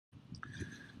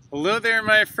Hello there,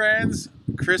 my friends.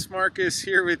 Chris Marcus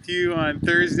here with you on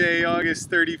Thursday, August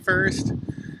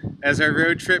 31st, as our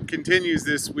road trip continues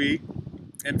this week.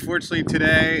 Unfortunately,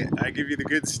 today I give you the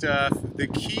good stuff, the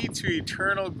key to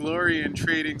eternal glory and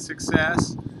trading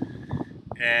success.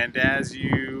 And as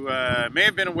you may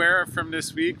have been aware of from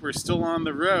this week, we're still on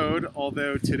the road,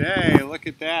 although today, look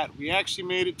at that, we actually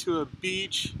made it to a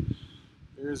beach.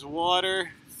 There's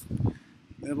water.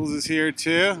 Nibbles is here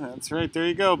too. That's right, there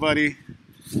you go, buddy.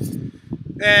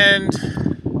 And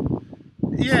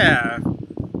yeah,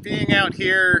 being out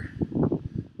here,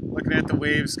 looking at the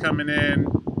waves coming in,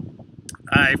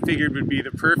 I figured would be the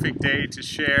perfect day to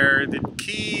share the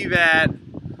key that,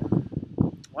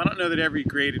 well, I don't know that every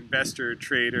great investor or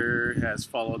trader has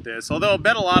followed this, although I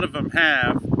bet a lot of them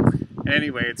have.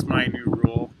 Anyway, it's my new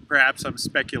rule. Perhaps I'm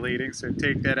speculating, so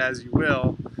take that as you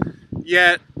will.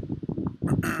 Yet,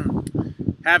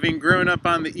 having grown up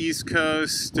on the East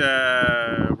Coast,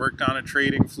 worked on a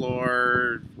trading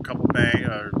floor,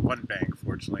 one bank,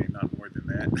 fortunately, not more than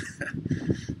that.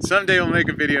 Someday we'll make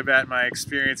a video about my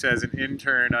experience as an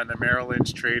intern on the Merrill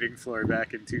Lynch trading floor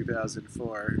back in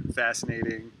 2004.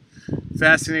 Fascinating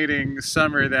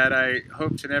summer that I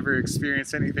hope to never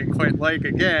experience anything quite like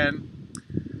again.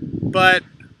 But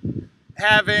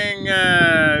having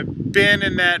been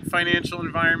in that financial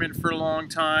environment for a long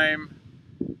time,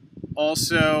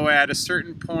 also, at a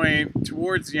certain point,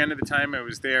 towards the end of the time I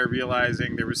was there,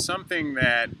 realizing there was something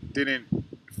that didn't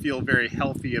feel very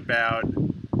healthy about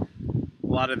a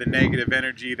lot of the negative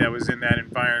energy that was in that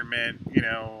environment,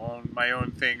 my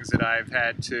own things that I've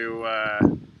had to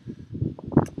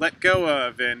let go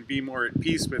of and be more at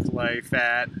peace with life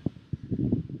at.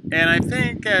 And I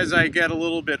think as I get a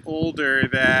little bit older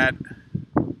that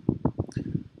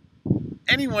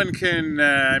anyone can,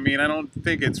 I don't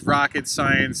think it's rocket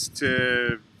science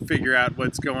to figure out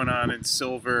what's going on in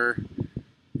silver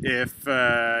if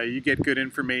you get good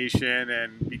information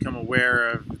and become aware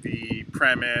of the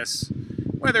premise,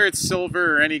 whether it's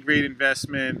silver or any great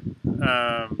investment.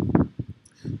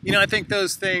 I think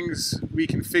those things we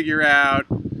can figure out,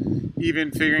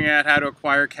 even figuring out how to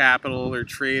acquire capital or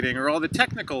trading or all the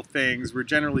technical things we're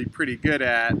generally pretty good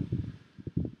at.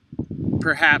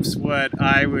 Perhaps what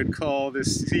I would call the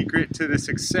secret to the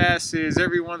success is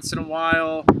every once in a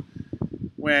while,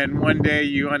 when one day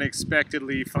you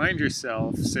unexpectedly find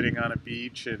yourself sitting on a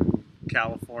beach in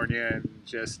California and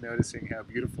just noticing how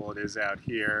beautiful it is out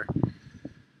here.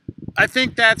 I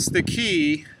think that's the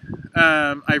key.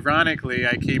 Ironically,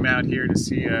 I came out here to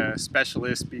see a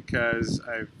specialist because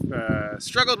I've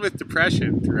struggled with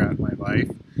depression throughout my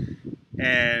life.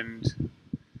 And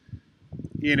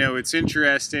it's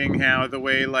interesting how the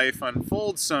way life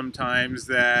unfolds sometimes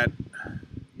that,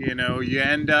 you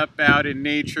end up out in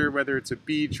nature, whether it's a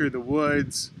beach or the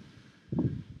woods.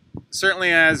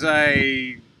 Certainly as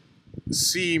I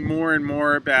see more and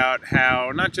more about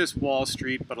how not just Wall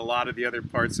Street, but a lot of the other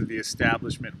parts of the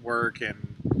establishment work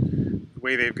and the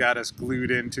way they've got us glued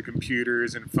into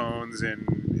computers and phones,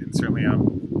 and certainly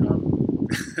I'm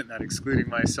not excluding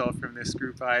myself from this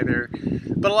group either,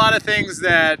 but a lot of things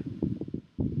that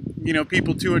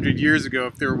people 200 years ago,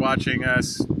 if they were watching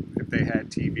us, if they had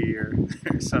TV or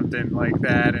something like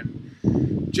that,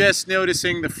 and just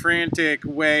noticing the frantic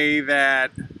way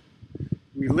that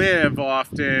we live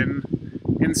often,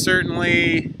 and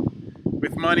certainly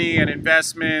with money and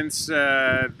investments,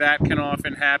 that can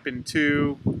often happen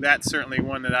too. That's certainly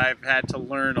one that I've had to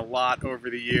learn a lot over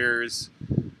the years.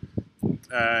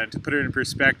 To put it in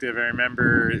perspective, I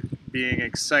remember being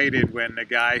excited when the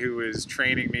guy who was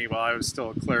training me while I was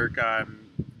still a clerk on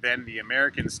then the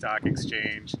American Stock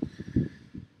Exchange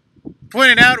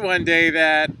pointed out one day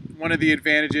that one of the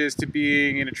advantages to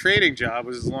being in a trading job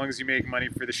was as long as you make money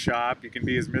for the shop, you can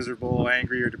be as miserable,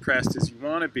 angry, or depressed as you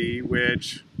want to be,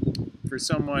 which for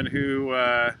someone who,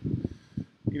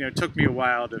 took me a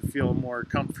while to feel more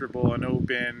comfortable and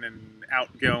open and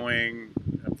outgoing,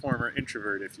 a former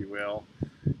introvert, if you will.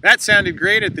 That sounded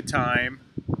great at the time.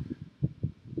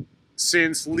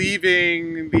 Since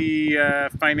leaving the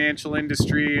financial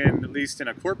industry, and at least in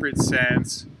a corporate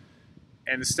sense,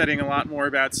 and studying a lot more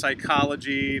about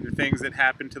psychology, the things that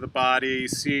happen to the body,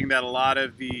 seeing that a lot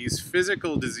of these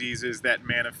physical diseases that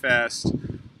manifest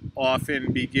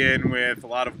often begin with a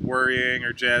lot of worrying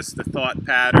or just the thought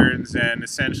patterns, and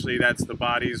essentially that's the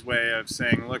body's way of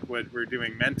saying, look, what we're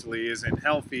doing mentally isn't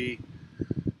healthy.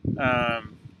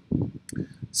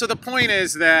 So the point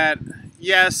is that,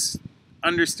 yes,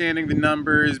 understanding the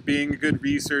numbers, being a good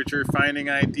researcher, finding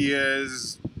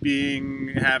ideas,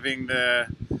 having the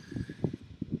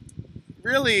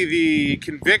really the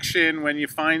conviction when you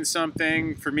find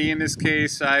something. For me in this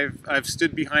case, I've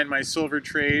stood behind my silver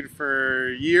trade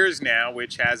for years now,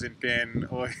 which hasn't been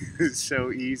always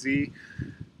so easy.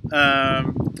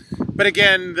 But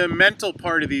again, the mental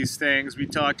part of these things, we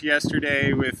talked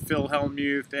yesterday with Phil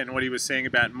Hellmuth and what he was saying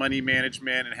about money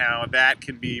management and how that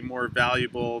can be more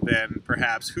valuable than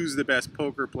perhaps who's the best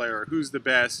poker player or who's the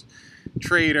best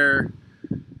trader.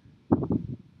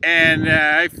 And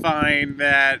I find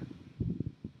that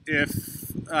when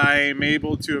I'm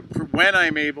able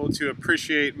to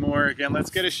appreciate more, again, let's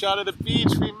get a shot of the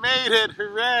beach. We made it,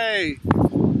 hooray!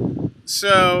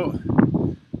 So,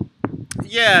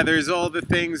 yeah, there's all the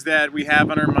things that we have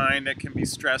on our mind that can be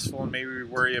stressful and maybe we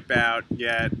worry about,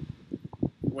 yet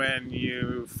when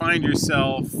you find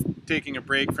yourself taking a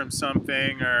break from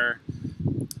something, or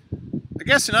I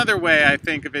guess another way I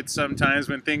think of it sometimes,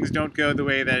 when things don't go the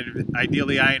way that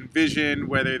ideally I envision,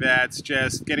 whether that's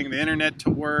just getting the internet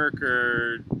to work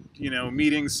or,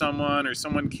 meeting someone or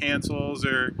someone cancels,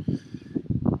 or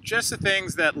just the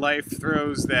things that life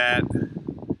throws that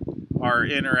are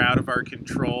in or out of our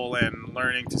control, and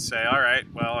learning to say, all right,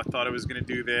 well, I thought I was going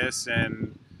to do this,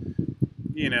 and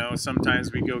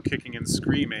sometimes we go kicking and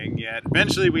screaming, yet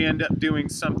eventually we end up doing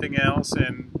something else.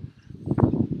 And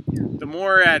the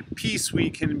more at peace we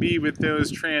can be with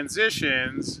those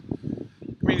transitions,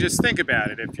 I mean, just think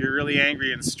about it. If you're really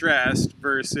angry and stressed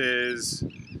versus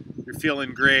you're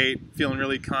feeling great, feeling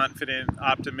really confident,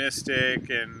 optimistic,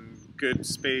 and good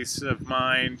space of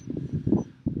mind,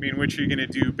 I mean, which are you going to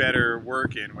do better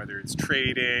work in, whether it's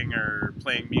trading or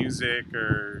playing music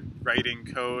or writing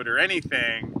code or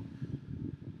anything?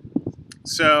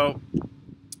 So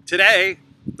today,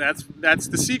 that's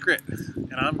the secret.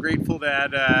 And I'm grateful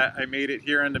that I made it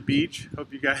here on the beach.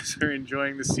 Hope you guys are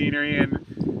enjoying the scenery and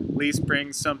at least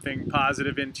bring something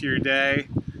positive into your day.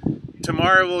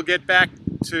 Tomorrow we'll get back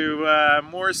to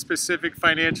more specific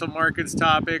financial markets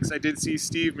topics. I did see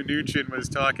Steve Mnuchin was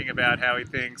talking about how he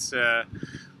thinks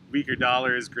weaker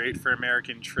dollar is great for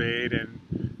American trade, and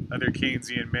other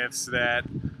Keynesian myths that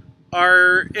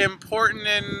are important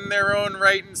in their own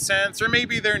right and sense, or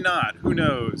maybe they're not. Who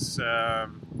knows?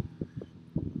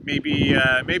 Maybe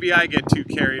I get too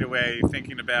carried away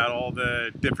thinking about all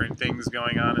the different things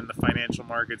going on in the financial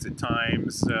markets at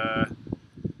times.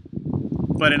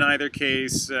 But in either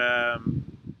case, to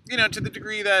the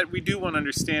degree that we do want to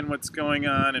understand what's going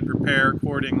on and prepare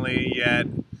accordingly, yet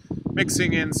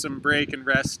mixing in some break and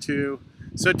rest too.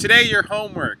 So today, your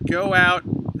homework: go out,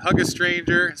 hug a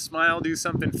stranger, smile, do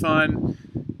something fun,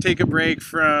 take a break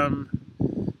from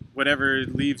whatever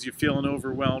leaves you feeling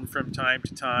overwhelmed from time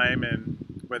to time, and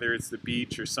whether it's the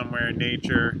beach or somewhere in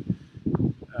nature,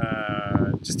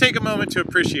 just take a moment to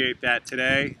appreciate that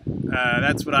today.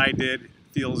 That's what I did. It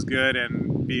feels good,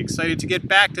 and be excited to get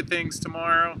back to things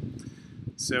tomorrow.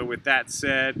 So with that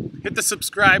said, hit the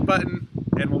subscribe button,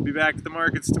 and we'll be back to the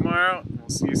markets tomorrow. We'll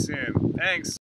see you soon. Thanks.